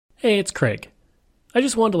Hey, it's Craig. I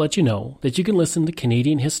just wanted to let you know that you can listen to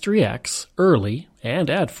Canadian History X early and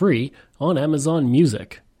ad-free on Amazon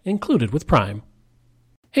Music, included with Prime.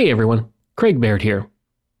 Hey everyone, Craig Baird here.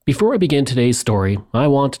 Before I begin today's story, I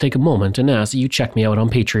want to take a moment and ask that you check me out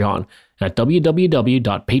on Patreon at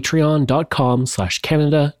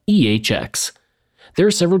www.patreon.com/CanadaEHX. There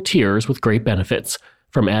are several tiers with great benefits,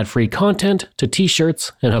 from ad-free content to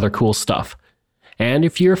t-shirts and other cool stuff. And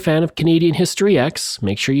if you're a fan of Canadian History X,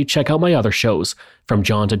 make sure you check out my other shows, From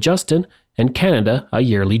John to Justin and Canada, A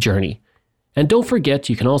Yearly Journey. And don't forget,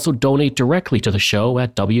 you can also donate directly to the show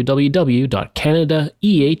at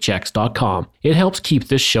www.canadaehx.com. It helps keep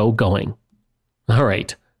this show going. All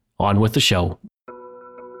right, on with the show.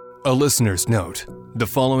 A listener's note. The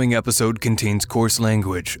following episode contains coarse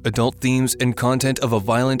language, adult themes, and content of a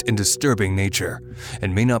violent and disturbing nature,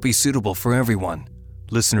 and may not be suitable for everyone.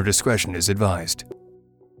 Listener discretion is advised.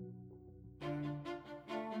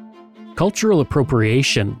 Cultural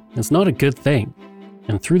appropriation is not a good thing,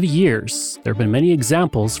 and through the years, there have been many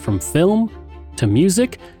examples from film to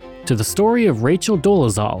music to the story of Rachel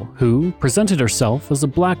Dolezal, who presented herself as a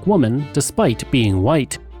black woman despite being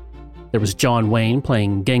white. There was John Wayne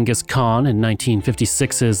playing Genghis Khan in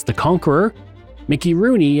 1956's The Conqueror, Mickey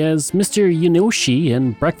Rooney as Mr. Yanoshi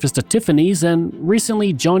in Breakfast at Tiffany's, and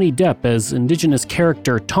recently Johnny Depp as Indigenous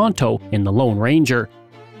character Tonto in The Lone Ranger.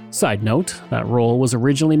 Side note, that role was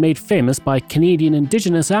originally made famous by Canadian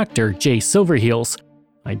Indigenous actor Jay Silverheels.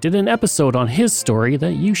 I did an episode on his story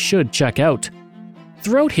that you should check out.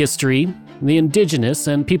 Throughout history, the Indigenous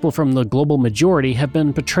and people from the global majority have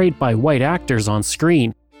been portrayed by white actors on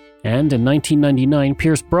screen. And in 1999,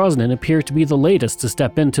 Pierce Brosnan appeared to be the latest to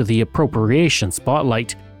step into the appropriation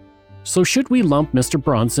spotlight. So should we lump Mr.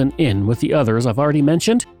 Bronson in with the others I've already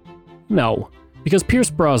mentioned? No, because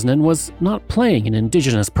Pierce Brosnan was not playing an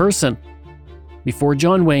Indigenous person. Before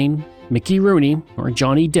John Wayne, Mickey Rooney, or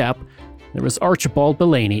Johnny Depp, there was Archibald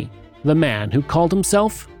Delaney, the man who called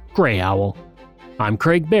himself Grey Owl. I'm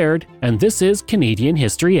Craig Baird, and this is Canadian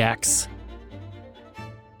History X.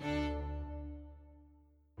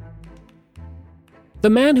 The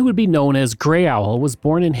man who would be known as Grey Owl was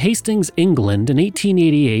born in Hastings, England in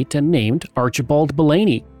 1888 and named Archibald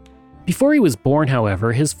Delaney. Before he was born,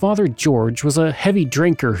 however, his father George was a heavy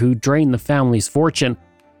drinker who drained the family's fortune.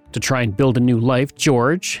 To try and build a new life,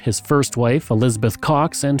 George, his first wife Elizabeth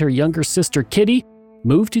Cox, and her younger sister Kitty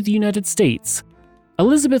moved to the United States.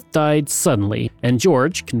 Elizabeth died suddenly, and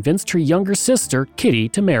George convinced her younger sister Kitty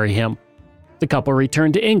to marry him. The couple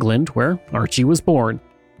returned to England, where Archie was born.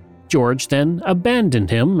 George then abandoned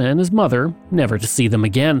him and his mother, never to see them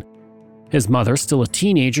again. His mother, still a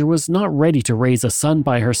teenager, was not ready to raise a son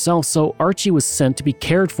by herself, so Archie was sent to be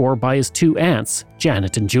cared for by his two aunts,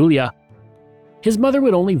 Janet and Julia. His mother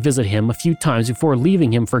would only visit him a few times before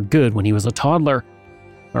leaving him for good when he was a toddler.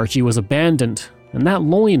 Archie was abandoned, and that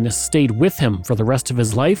loneliness stayed with him for the rest of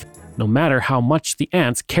his life, no matter how much the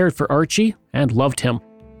aunts cared for Archie and loved him.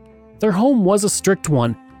 Their home was a strict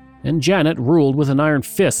one, and Janet ruled with an iron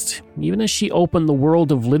fist, even as she opened the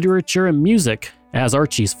world of literature and music as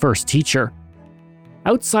Archie's first teacher.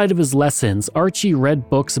 Outside of his lessons, Archie read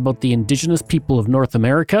books about the Indigenous people of North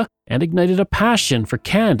America and ignited a passion for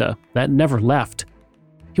Canada that never left.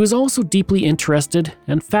 He was also deeply interested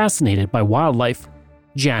and fascinated by wildlife.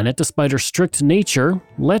 Janet, despite her strict nature,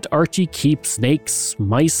 let Archie keep snakes,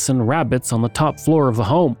 mice, and rabbits on the top floor of the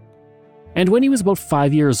home. And when he was about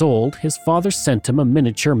 5 years old, his father sent him a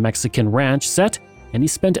miniature Mexican ranch set, and he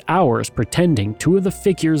spent hours pretending two of the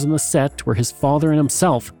figures in the set were his father and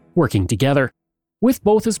himself working together. With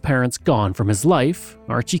both his parents gone from his life,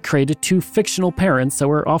 Archie created two fictional parents that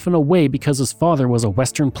were often away because his father was a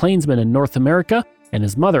Western plainsman in North America and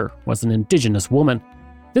his mother was an Indigenous woman.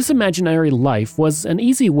 This imaginary life was an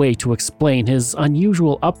easy way to explain his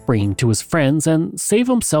unusual upbringing to his friends and save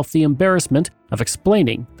himself the embarrassment of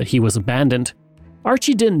explaining that he was abandoned.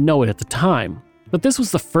 Archie didn't know it at the time, but this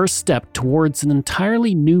was the first step towards an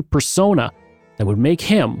entirely new persona that would make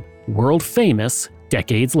him world famous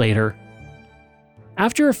decades later.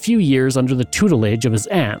 After a few years under the tutelage of his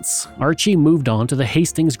aunts, Archie moved on to the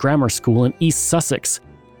Hastings Grammar School in East Sussex.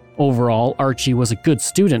 Overall, Archie was a good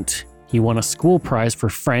student. He won a school prize for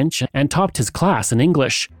French and topped his class in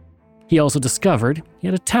English. He also discovered he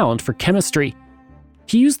had a talent for chemistry.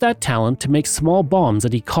 He used that talent to make small bombs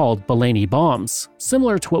that he called Delaney bombs,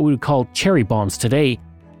 similar to what we would call cherry bombs today.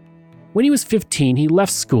 When he was 15, he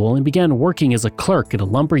left school and began working as a clerk at a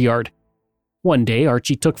lumber yard. One day,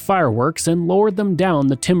 Archie took fireworks and lowered them down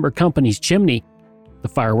the timber company's chimney. The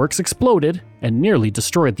fireworks exploded and nearly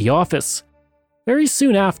destroyed the office. Very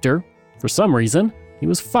soon after, for some reason, he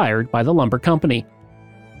was fired by the lumber company.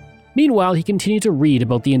 Meanwhile, he continued to read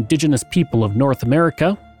about the indigenous people of North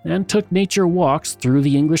America and took nature walks through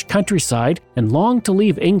the English countryside and longed to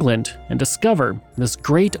leave England and discover this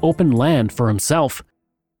great open land for himself.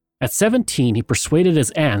 At 17, he persuaded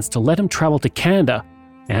his aunts to let him travel to Canada,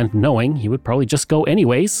 and knowing he would probably just go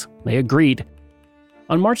anyways, they agreed.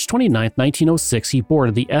 On March 29, 1906, he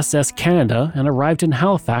boarded the SS Canada and arrived in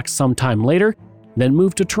Halifax sometime later, then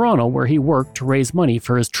moved to Toronto where he worked to raise money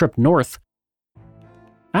for his trip north.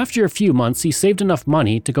 After a few months, he saved enough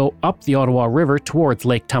money to go up the Ottawa River towards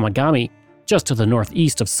Lake Tamagami, just to the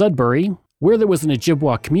northeast of Sudbury, where there was an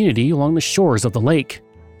Ojibwa community along the shores of the lake.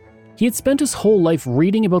 He had spent his whole life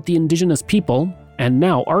reading about the indigenous people, and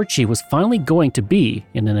now Archie was finally going to be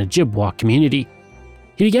in an Ojibwa community.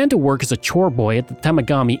 He began to work as a chore boy at the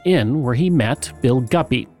Tamagami Inn, where he met Bill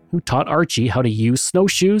Guppy, who taught Archie how to use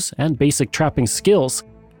snowshoes and basic trapping skills,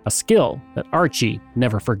 a skill that Archie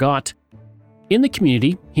never forgot. In the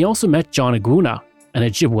community, he also met John Aguna, an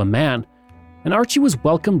Ojibwa man, and Archie was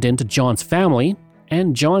welcomed into John's family,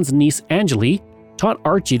 and John's niece Angeli taught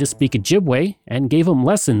Archie to speak Ojibwe and gave him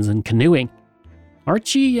lessons in canoeing.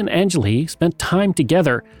 Archie and Angeli spent time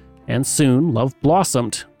together, and soon love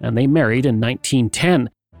blossomed, and they married in 1910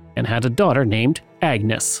 and had a daughter named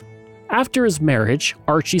Agnes. After his marriage,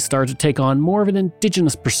 Archie started to take on more of an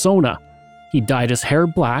indigenous persona. He dyed his hair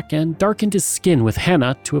black and darkened his skin with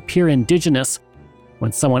henna to appear indigenous.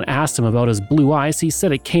 When someone asked him about his blue eyes, he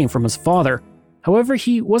said it came from his father. However,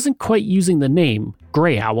 he wasn't quite using the name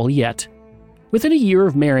Grey Owl yet. Within a year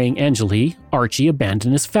of marrying Angeli, Archie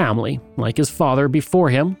abandoned his family, like his father before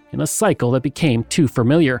him, in a cycle that became too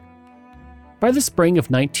familiar. By the spring of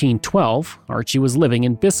 1912, Archie was living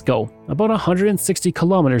in Biscoe, about 160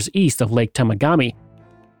 kilometers east of Lake Tamagami.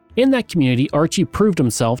 In that community, Archie proved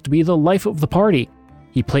himself to be the life of the party.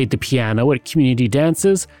 He played the piano at community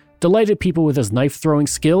dances, delighted people with his knife-throwing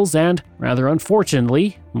skills, and, rather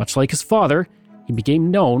unfortunately, much like his father, he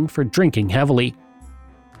became known for drinking heavily.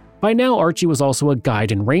 By now, Archie was also a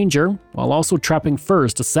guide and ranger, while also trapping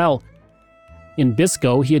furs to sell. In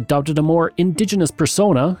Biscoe, he adopted a more indigenous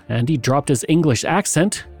persona, and he dropped his English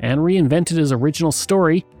accent and reinvented his original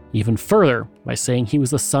story even further by saying he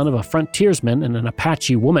was the son of a frontiersman and an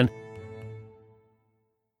Apache woman.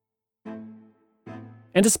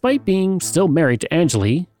 And despite being still married to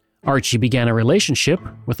Angeli, Archie began a relationship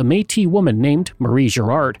with a Métis woman named Marie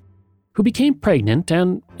Girard, who became pregnant,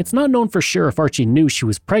 and it's not known for sure if Archie knew she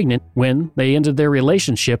was pregnant when they ended their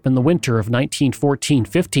relationship in the winter of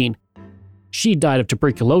 1914-15. She died of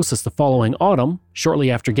tuberculosis the following autumn,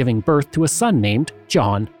 shortly after giving birth to a son named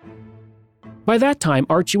John. By that time,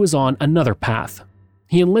 Archie was on another path.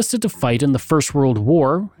 He enlisted to fight in the First World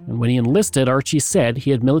War, and when he enlisted, Archie said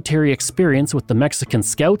he had military experience with the Mexican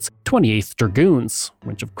Scouts, 28th Dragoons,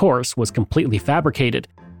 which of course was completely fabricated.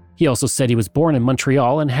 He also said he was born in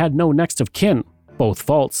Montreal and had no next of kin, both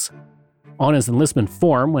false. On his enlistment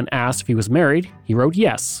form, when asked if he was married, he wrote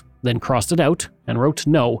yes, then crossed it out and wrote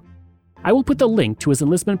no. I will put the link to his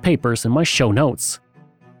enlistment papers in my show notes.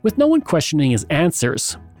 With no one questioning his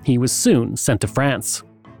answers, he was soon sent to France.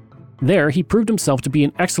 There, he proved himself to be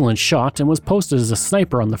an excellent shot and was posted as a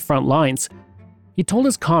sniper on the front lines. He told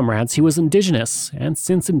his comrades he was indigenous, and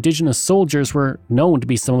since indigenous soldiers were known to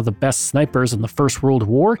be some of the best snipers in the First World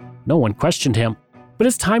War, no one questioned him. But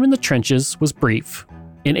his time in the trenches was brief.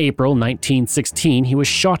 In April 1916, he was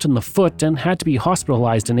shot in the foot and had to be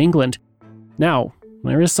hospitalized in England. Now,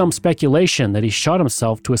 there is some speculation that he shot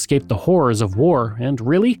himself to escape the horrors of war, and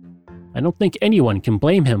really, I don't think anyone can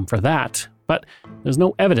blame him for that, but there's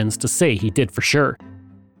no evidence to say he did for sure.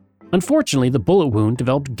 Unfortunately, the bullet wound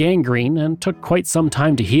developed gangrene and took quite some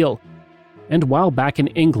time to heal. And while back in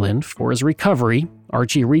England for his recovery,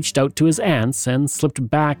 Archie reached out to his aunts and slipped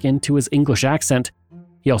back into his English accent.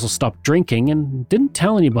 He also stopped drinking and didn't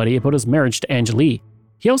tell anybody about his marriage to Angeli.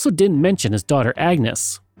 He also didn't mention his daughter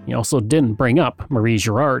Agnes. He also didn't bring up Marie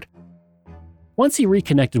Girard. Once he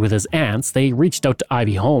reconnected with his aunts, they reached out to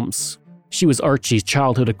Ivy Holmes. She was Archie's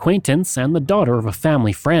childhood acquaintance and the daughter of a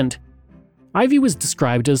family friend. Ivy was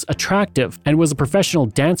described as attractive and was a professional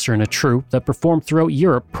dancer in a troupe that performed throughout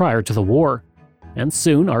Europe prior to the war. And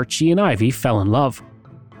soon Archie and Ivy fell in love.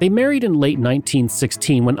 They married in late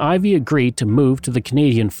 1916 when Ivy agreed to move to the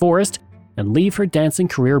Canadian forest and leave her dancing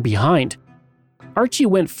career behind. Archie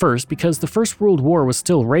went first because the First World War was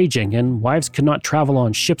still raging and wives could not travel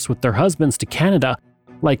on ships with their husbands to Canada,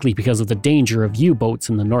 likely because of the danger of U-boats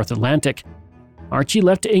in the North Atlantic. Archie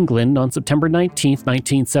left England on September 19,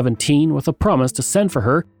 1917 with a promise to send for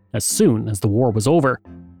her as soon as the war was over.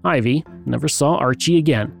 Ivy never saw Archie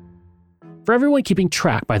again. For everyone keeping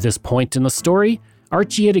track by this point in the story,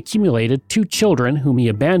 Archie had accumulated 2 children whom he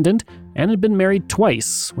abandoned and had been married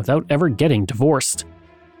twice without ever getting divorced.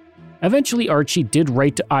 Eventually, Archie did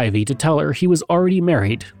write to Ivy to tell her he was already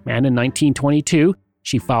married, and in 1922,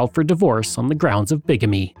 she filed for divorce on the grounds of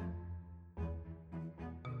bigamy.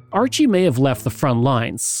 Archie may have left the front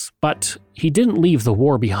lines, but he didn't leave the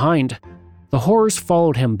war behind. The horrors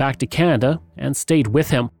followed him back to Canada and stayed with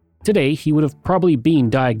him. Today, he would have probably been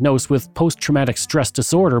diagnosed with post-traumatic stress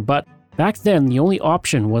disorder, but back then the only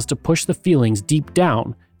option was to push the feelings deep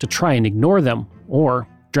down, to try and ignore them, or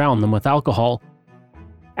drown them with alcohol.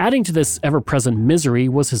 Adding to this ever-present misery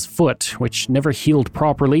was his foot, which never healed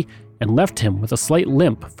properly and left him with a slight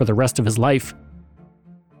limp for the rest of his life.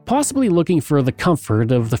 Possibly looking for the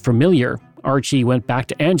comfort of the familiar, Archie went back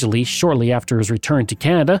to Angeli shortly after his return to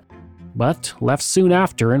Canada, but left soon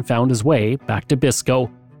after and found his way back to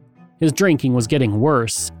Biscoe. His drinking was getting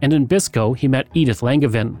worse, and in Biscoe he met Edith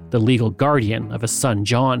Langevin, the legal guardian of his son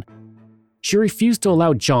John. She refused to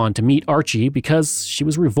allow John to meet Archie because she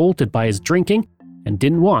was revolted by his drinking and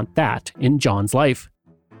didn't want that in John's life.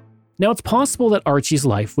 Now, it's possible that Archie's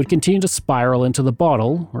life would continue to spiral into the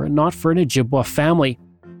bottle were it not for an Ojibwa family.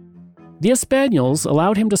 The Espagnols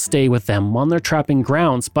allowed him to stay with them on their trapping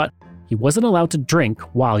grounds, but he wasn't allowed to drink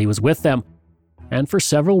while he was with them. And for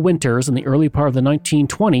several winters in the early part of the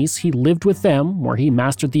 1920s, he lived with them where he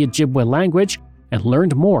mastered the Ojibwa language and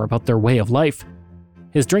learned more about their way of life.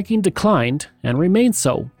 His drinking declined and remained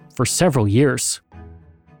so for several years.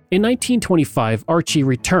 In 1925, Archie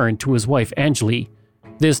returned to his wife Angeli.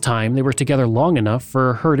 This time, they were together long enough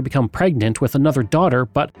for her to become pregnant with another daughter,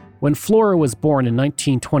 but when Flora was born in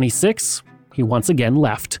 1926, he once again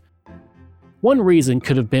left. One reason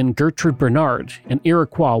could have been Gertrude Bernard, an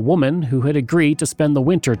Iroquois woman who had agreed to spend the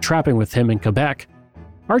winter trapping with him in Quebec.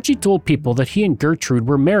 Archie told people that he and Gertrude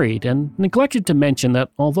were married and neglected to mention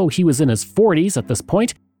that although he was in his 40s at this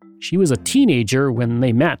point, she was a teenager when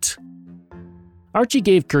they met. Archie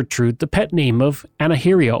gave Gertrude the pet name of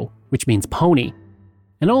Anahirio, which means pony.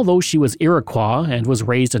 And although she was Iroquois and was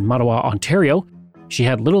raised in Mattawa, Ontario, she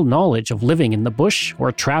had little knowledge of living in the bush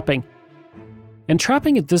or trapping. And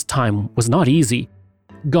trapping at this time was not easy.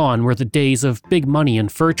 Gone were the days of big money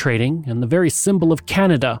and fur trading, and the very symbol of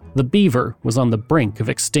Canada, the beaver, was on the brink of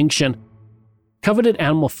extinction. Coveted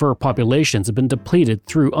animal fur populations had been depleted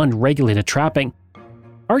through unregulated trapping.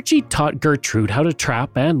 Archie taught Gertrude how to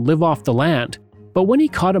trap and live off the land, but when he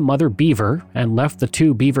caught a mother beaver and left the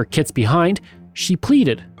 2 beaver kits behind, she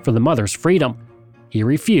pleaded for the mother's freedom. He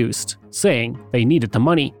refused, saying they needed the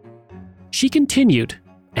money. She continued,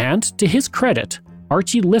 and to his credit,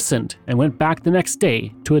 Archie listened and went back the next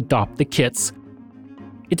day to adopt the kits.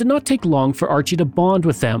 It did not take long for Archie to bond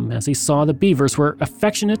with them as he saw the beavers were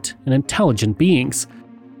affectionate and intelligent beings.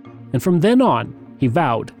 And from then on, he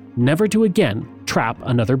vowed never to again trap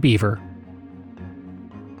another beaver.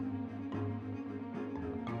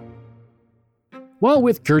 While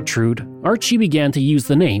with Gertrude, Archie began to use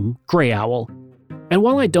the name Grey Owl. And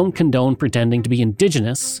while I don't condone pretending to be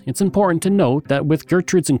Indigenous, it's important to note that with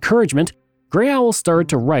Gertrude's encouragement, Grey Owl started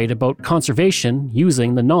to write about conservation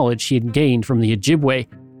using the knowledge he had gained from the Ojibwe.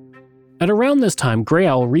 At around this time, Grey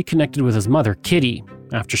Owl reconnected with his mother, Kitty,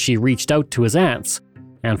 after she reached out to his aunts,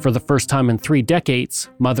 and for the first time in 3 decades,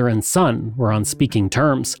 mother and son were on speaking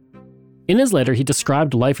terms. In his letter, he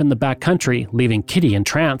described life in the backcountry, leaving Kitty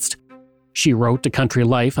entranced. She wrote to Country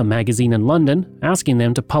Life, a magazine in London, asking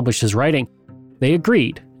them to publish his writing. They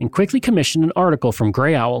agreed and quickly commissioned an article from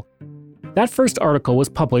Grey Owl. That first article was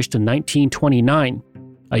published in 1929.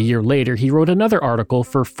 A year later, he wrote another article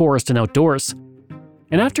for Forest and Outdoors.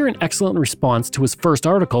 And after an excellent response to his first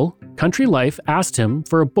article, Country Life asked him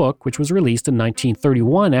for a book which was released in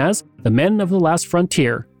 1931 as The Men of the Last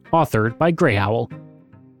Frontier, authored by Grey Owl.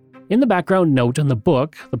 In the background note in the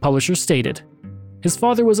book, the publisher stated, his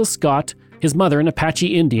father was a Scot, his mother an Apache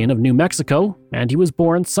Indian of New Mexico, and he was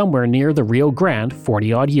born somewhere near the Rio Grande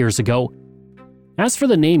 40-odd years ago. As for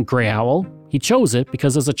the name Grey Owl, he chose it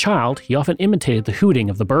because as a child he often imitated the hooting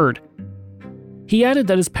of the bird. He added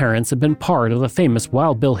that his parents had been part of the famous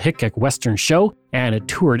Wild Bill Hickok Western show and had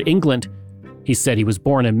toured England. He said he was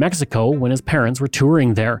born in Mexico when his parents were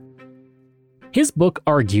touring there. His book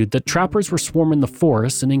argued that trappers were swarming the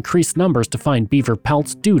forests in increased numbers to find beaver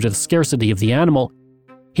pelts due to the scarcity of the animal.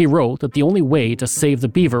 He wrote that the only way to save the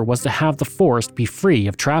beaver was to have the forest be free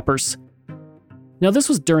of trappers. Now, this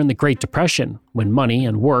was during the Great Depression, when money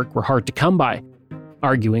and work were hard to come by.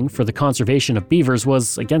 Arguing for the conservation of beavers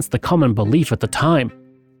was against the common belief at the time.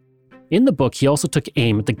 In the book, he also took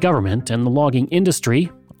aim at the government and the logging industry,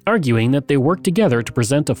 arguing that they worked together to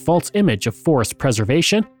present a false image of forest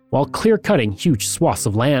preservation while clear-cutting huge swaths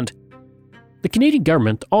of land. The Canadian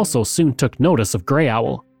government also soon took notice of Grey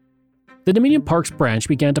Owl. The Dominion Parks branch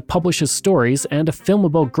began to publish his stories, and a film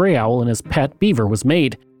about Grey Owl and his pet beaver was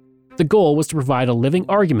made. The goal was to provide a living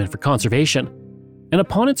argument for conservation. And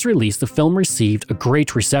upon its release, the film received a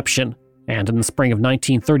great reception, and in the spring of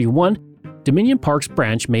 1931, Dominion Parks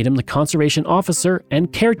branch made him the conservation officer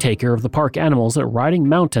and caretaker of the park animals at Riding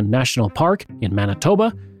Mountain National Park in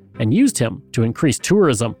Manitoba, and used him to increase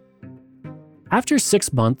tourism. After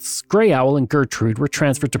 6 months, Grey Owl and Gertrude were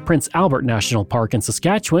transferred to Prince Albert National Park in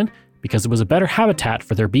Saskatchewan because it was a better habitat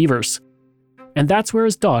for their beavers. And that's where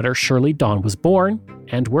his daughter Shirley Dawn was born,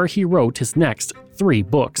 and where he wrote his next 3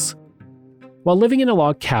 books. While living in a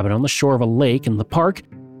log cabin on the shore of a lake in the park,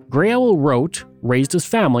 Grey Owl wrote, raised his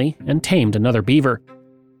family, and tamed another beaver.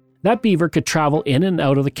 That beaver could travel in and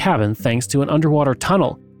out of the cabin thanks to an underwater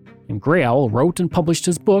tunnel, and Grey Owl wrote and published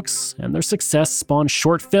his books, and their success spawned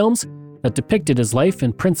short films that depicted his life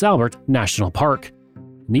in Prince Albert National Park.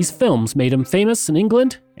 And these films made him famous in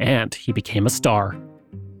England, and he became a star.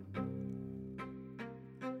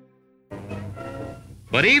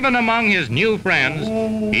 But even among his new friends,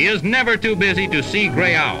 he is never too busy to see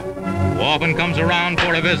Grey Owl, who often comes around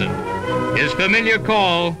for a visit. His familiar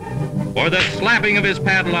call, or the slapping of his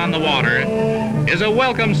paddle on the water, is a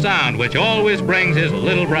welcome sound which always brings his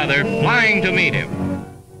little brother flying to meet him.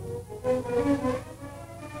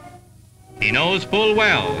 He knows full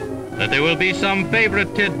well that there will be some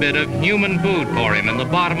favorite tidbit of human food for him in the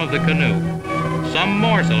bottom of the canoe. Some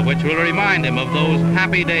morsel which will remind him of those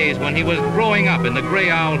happy days when he was growing up in the Grey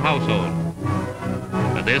Owl household.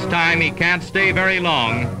 But this time he can't stay very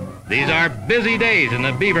long. These are busy days in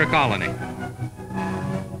the beaver colony.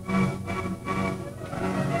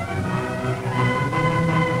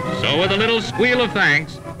 So with a little squeal of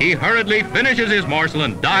thanks, he hurriedly finishes his morsel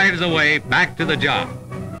and dives away back to the job.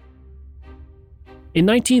 In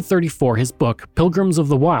 1934, his book, Pilgrims of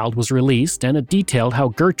the Wild, was released, and it detailed how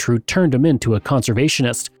Gertrude turned him into a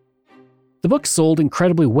conservationist. The book sold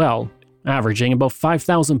incredibly well, averaging about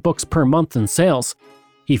 5,000 books per month in sales.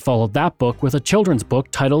 He followed that book with a children's book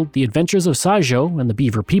titled The Adventures of Sajo and the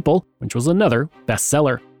Beaver People, which was another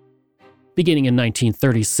bestseller. Beginning in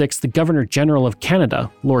 1936, the Governor-General of Canada,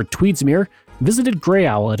 Lord Tweedsmuir, visited Grey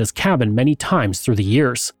Owl at his cabin many times through the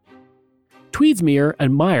years. Tweedsmuir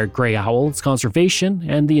admired Grey Owl's conservation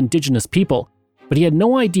and the indigenous people, but he had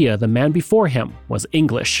no idea the man before him was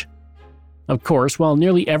English. Of course, while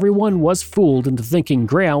nearly everyone was fooled into thinking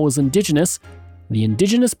Grey Owl was indigenous, the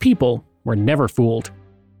indigenous people were never fooled.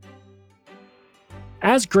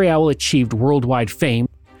 As Grey Owl achieved worldwide fame,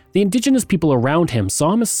 the indigenous people around him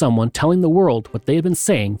saw him as someone telling the world what they had been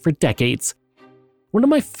saying for decades. One of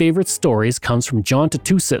my favorite stories comes from John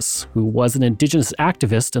Tatusis, who was an indigenous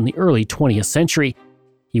activist in the early 20th century.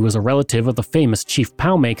 He was a relative of the famous Chief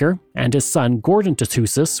Powmaker, and his son Gordon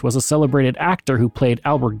Tatusis was a celebrated actor who played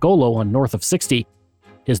Albert Golo on North of 60.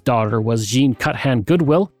 His daughter was Jean Cuthand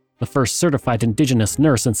Goodwill, the first certified indigenous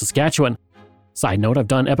nurse in Saskatchewan. Side note, I've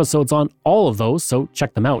done episodes on all of those, so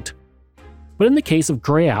check them out. But in the case of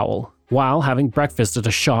Grey Owl, while having breakfast at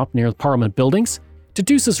a shop near the Parliament buildings,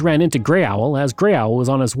 Tatusis ran into Grey Owl as Grey Owl was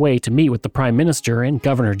on his way to meet with the Prime Minister and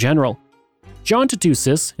Governor-General. John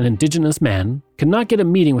Tatusis, an indigenous man, could not get a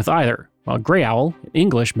meeting with either, while Grey Owl, an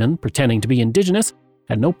Englishman pretending to be indigenous,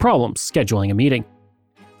 had no problems scheduling a meeting.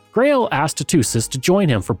 Grey Owl asked Tatusis to join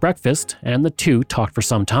him for breakfast, and the two talked for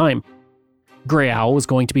some time. Grey Owl was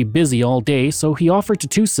going to be busy all day, so he offered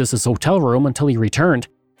Tatusis his hotel room until he returned.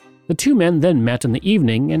 The two men then met in the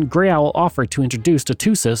evening, and Grey Owl offered to introduce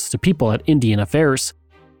Tatusis to people at Indian Affairs.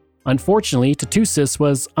 Unfortunately, Tatusis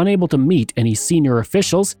was unable to meet any senior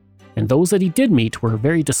officials, and those that he did meet were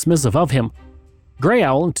very dismissive of him. Grey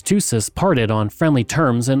Owl and Tatusis parted on friendly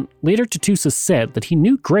terms, and later Tatusis said that he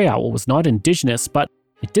knew Grey Owl was not indigenous, but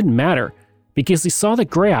it didn't matter, because he saw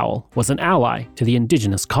that Grey Owl was an ally to the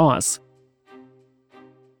indigenous cause.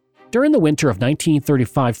 During the winter of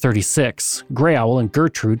 1935-36, Grey Owl and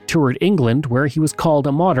Gertrude toured England, where he was called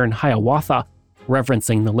a modern Hiawatha,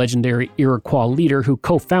 referencing the legendary Iroquois leader who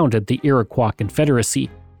co-founded the Iroquois Confederacy.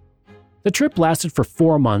 The trip lasted for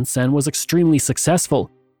 4 months and was extremely successful.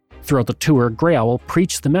 Throughout the tour, Grey Owl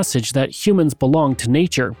preached the message that humans belong to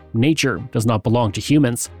nature, nature does not belong to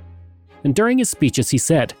humans. And during his speeches he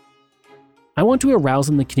said, "I want to arouse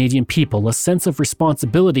in the Canadian people a sense of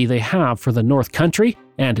responsibility they have for the North Country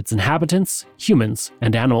and its inhabitants, humans,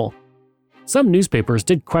 and animal." Some newspapers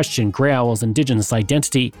did question Grey Owl's indigenous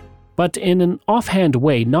identity, but in an offhand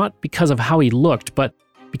way, not because of how he looked, but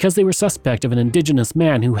because they were suspect of an indigenous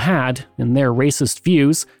man who had, in their racist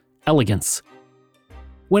views, elegance.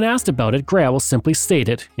 When asked about it, Grey Owl simply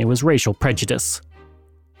stated it was racial prejudice.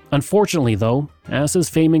 Unfortunately, though, as his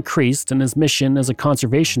fame increased and his mission as a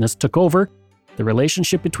conservationist took over, the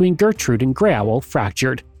relationship between Gertrude and Grey Owl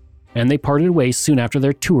fractured, and they parted ways soon after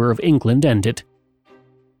their tour of England ended.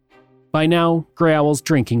 By now, Grey Owl's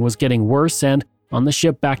drinking was getting worse, and on the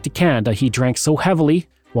ship back to Canada, he drank so heavily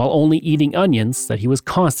while only eating onions that he was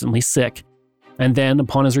constantly sick. And then,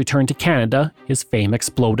 upon his return to Canada, his fame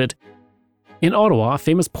exploded. In Ottawa, a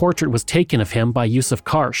famous portrait was taken of him by Yusuf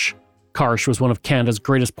Karsh. Karsh was one of Canada's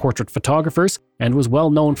greatest portrait photographers and was well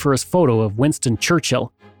known for his photo of Winston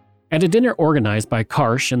Churchill. At a dinner organized by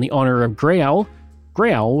Karsh in the honor of Grey Owl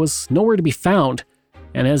was nowhere to be found,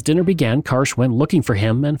 and as dinner began, Karsh went looking for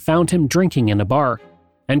him and found him drinking in a bar,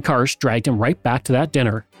 and Karsh dragged him right back to that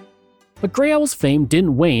dinner. But Grey Owl's fame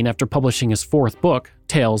didn't wane after publishing his fourth book,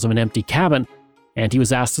 Tales of an Empty Cabin, and he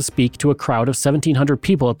was asked to speak to a crowd of 1,700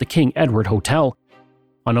 people at the King Edward Hotel.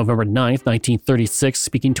 On November 9, 1936,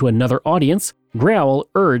 speaking to another audience, Grey Owl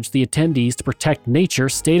urged the attendees to protect nature,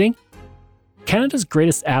 stating, "Canada's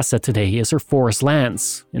greatest asset today is her forest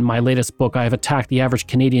lands. In my latest book, I have attacked the average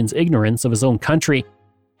Canadian's ignorance of his own country.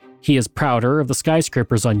 He is prouder of the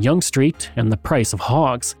skyscrapers on Yonge Street and the price of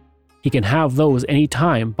hogs. He can have those any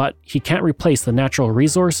time, but he can't replace the natural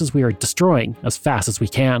resources we are destroying as fast as we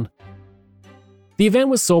can." The event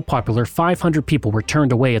was so popular, 500 people were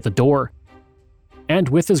turned away at the door. And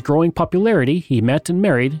with his growing popularity, he met and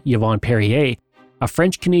married Yvonne Perrier, a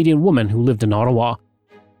French-Canadian woman who lived in Ottawa.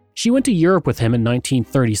 She went to Europe with him in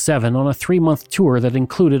 1937 on a 3-month tour that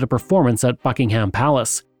included a performance at Buckingham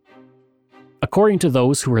Palace. According to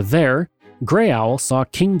those who were there, Grey Owl saw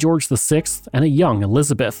King George VI and a young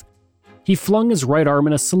Elizabeth. He flung his right arm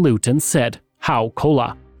in a salute and said, "How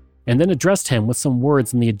Kola," and then addressed him with some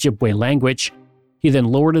words in the Ojibwe language. He then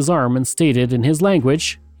lowered his arm and stated in his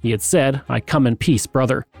language, he had said, "I come in peace,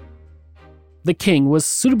 brother." The king was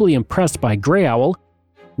suitably impressed by Grey Owl,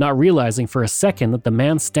 not realizing for a second that the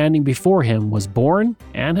man standing before him was born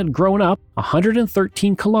and had grown up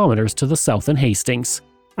 113 kilometers to the south in Hastings.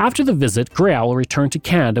 After the visit, Grey Owl returned to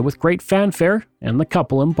Canada with great fanfare, and the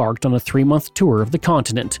couple embarked on a 3-month tour of the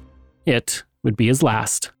continent. It would be his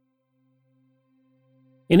last.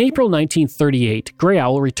 In April 1938, Grey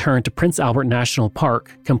Owl returned to Prince Albert National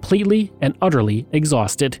Park, completely and utterly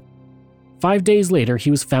exhausted. 5 days later, he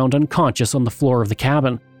was found unconscious on the floor of the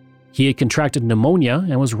cabin. He had contracted pneumonia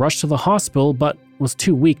and was rushed to the hospital, but was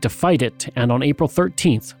too weak to fight it, and on April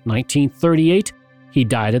 13, 1938, he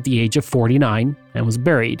died at the age of 49 and was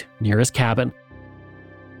buried near his cabin.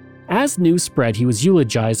 As news spread, he was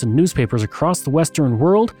eulogized in newspapers across the Western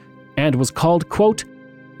world and was called, quote,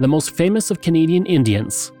 "the most famous of Canadian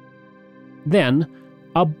Indians." Then,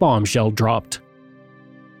 a bombshell dropped.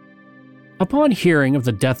 Upon hearing of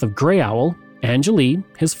the death of Grey Owl, Angélie,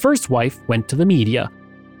 his first wife, went to the media.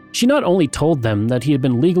 She not only told them that he had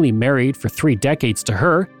been legally married for 3 decades to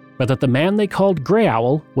her, but that the man they called Grey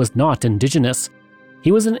Owl was not Indigenous.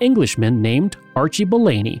 He was an Englishman named Archie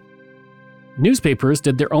Bellany. Newspapers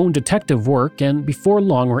did their own detective work and before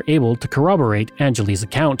long were able to corroborate Angélie's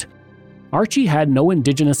account. Archie had no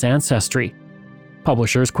Indigenous ancestry.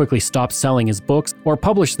 Publishers quickly stopped selling his books or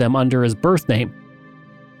published them under his birth name.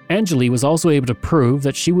 Angélie was also able to prove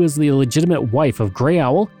that she was the illegitimate wife of Grey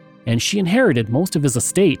Owl, and she inherited most of his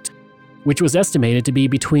estate, which was estimated to be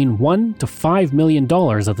between $1 to $5 million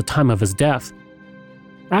at the time of his death.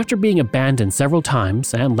 After being abandoned several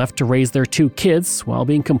times and left to raise their 2 kids while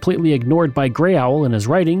being completely ignored by Grey Owl in his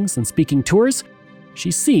writings and speaking tours,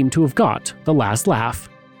 she seemed to have got the last laugh.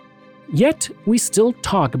 Yet, we still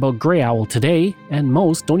talk about Grey Owl today, and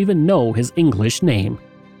most don't even know his English name.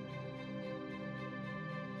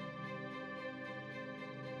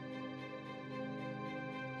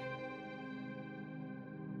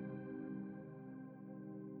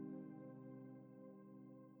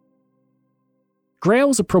 Grey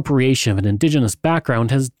Owl's appropriation of an Indigenous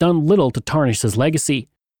background has done little to tarnish his legacy.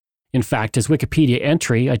 In fact, his Wikipedia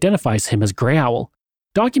entry identifies him as Grey Owl.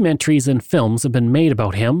 Documentaries and films have been made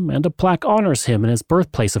about him, and a plaque honors him in his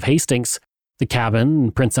birthplace of Hastings. The cabin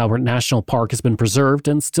in Prince Albert National Park has been preserved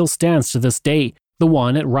and still stands to this day. The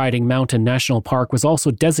one at Riding Mountain National Park was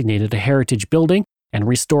also designated a heritage building and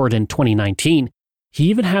restored in 2019. He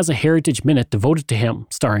even has a Heritage Minute devoted to him,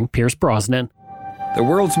 starring Pierce Brosnan. The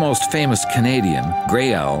world's most famous Canadian,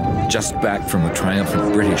 Grey Owl, just back from a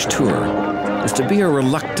triumphant British tour, is to be a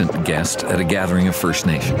reluctant guest at a gathering of First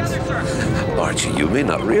Nations. Archie, you may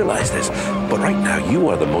not realize this, but right now you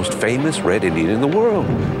are the most famous Red Indian in the world.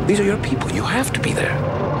 These are your people. You have to be there.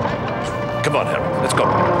 Come on, Harry, let's go.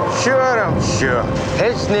 Sure, I'm sure.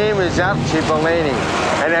 His name is Archie Bellany,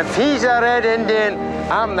 and if he's a Red Indian,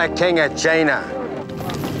 I'm the King of China.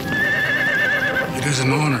 It is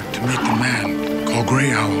an honor to meet the man called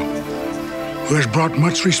Grey Owl, who has brought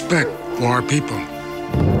much respect for our people.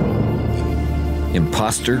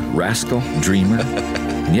 Imposter, rascal, dreamer.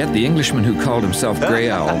 And yet the Englishman who called himself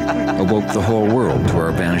Grey Owl awoke the whole world to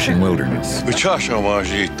our vanishing wilderness. My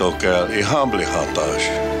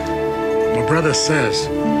brother says,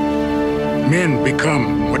 men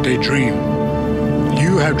become what they dream.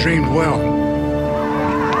 You have dreamed well.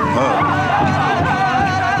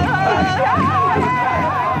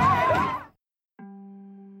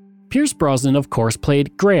 Pierce Brosnan, of course,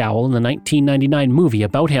 played Grey Owl in the 1999 movie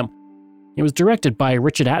about him. It was directed by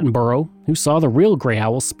Richard Attenborough, who saw the real Grey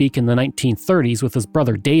Owl speak in the 1930s with his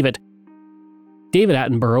brother David. David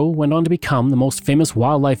Attenborough went on to become the most famous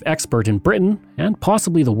wildlife expert in Britain and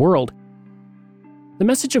possibly the world. The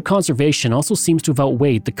message of conservation also seems to have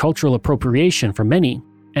outweighed the cultural appropriation for many,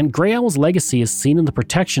 and Grey Owl's legacy is seen in the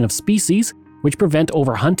protection of species which prevent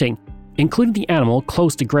overhunting, including the animal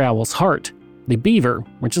close to Grey Owl's heart, the beaver,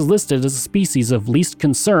 which is listed as a species of least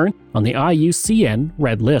concern on the IUCN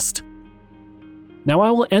Red List. Now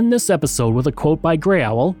I will end this episode with a quote by Grey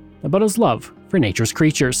Owl about his love for nature's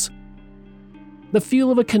creatures. The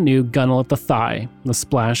feel of a canoe gunwale at the thigh, the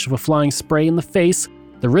splash of a flying spray in the face,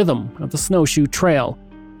 the rhythm of the snowshoe trail,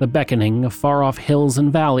 the beckoning of far-off hills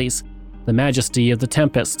and valleys, the majesty of the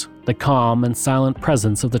tempest, the calm and silent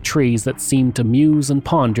presence of the trees that seem to muse and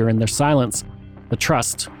ponder in their silence, the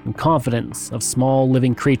trust and confidence of small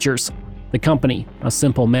living creatures, the company of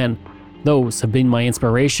simple men. Those have been my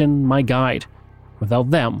inspiration, my guide.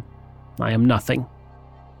 Without them, I am nothing.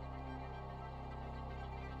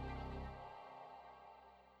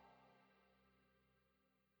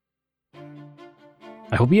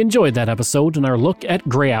 I hope you enjoyed that episode and our look at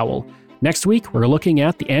Grey Owl. Next week, we're looking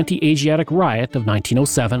at the anti-Asiatic riot of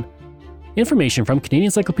 1907. Information from Canadian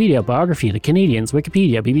Encyclopedia, Biography, The Canadians,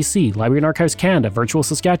 Wikipedia, BBC, Library and Archives Canada, Virtual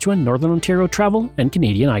Saskatchewan, Northern Ontario Travel, and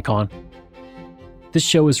Canadian Icon. This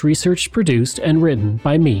show is researched, produced, and written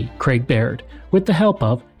by me, Craig Baird, with the help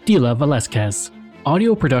of Dila Velasquez.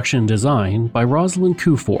 Audio production and design by Rosalind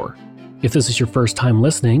Kufor. If this is your first time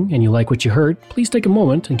listening and you like what you heard, please take a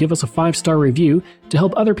moment and give us a 5-star review to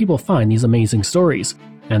help other people find these amazing stories.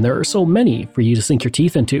 And there are so many for you to sink your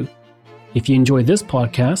teeth into. If you enjoy this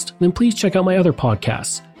podcast, then please check out my other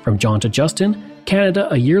podcasts, From John to Justin, Canada,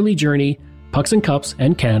 A Yearly Journey, Pucks and Cups,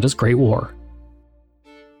 and Canada's Great War.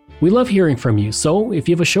 We love hearing from you, so if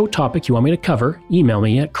you have a show topic you want me to cover, email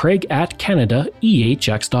me at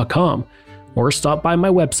craig@canadaehx.com or stop by my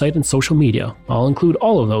website and social media. I'll include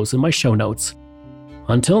all of those in my show notes.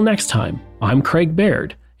 Until next time, I'm Craig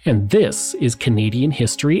Baird, and this is Canadian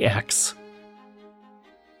History X.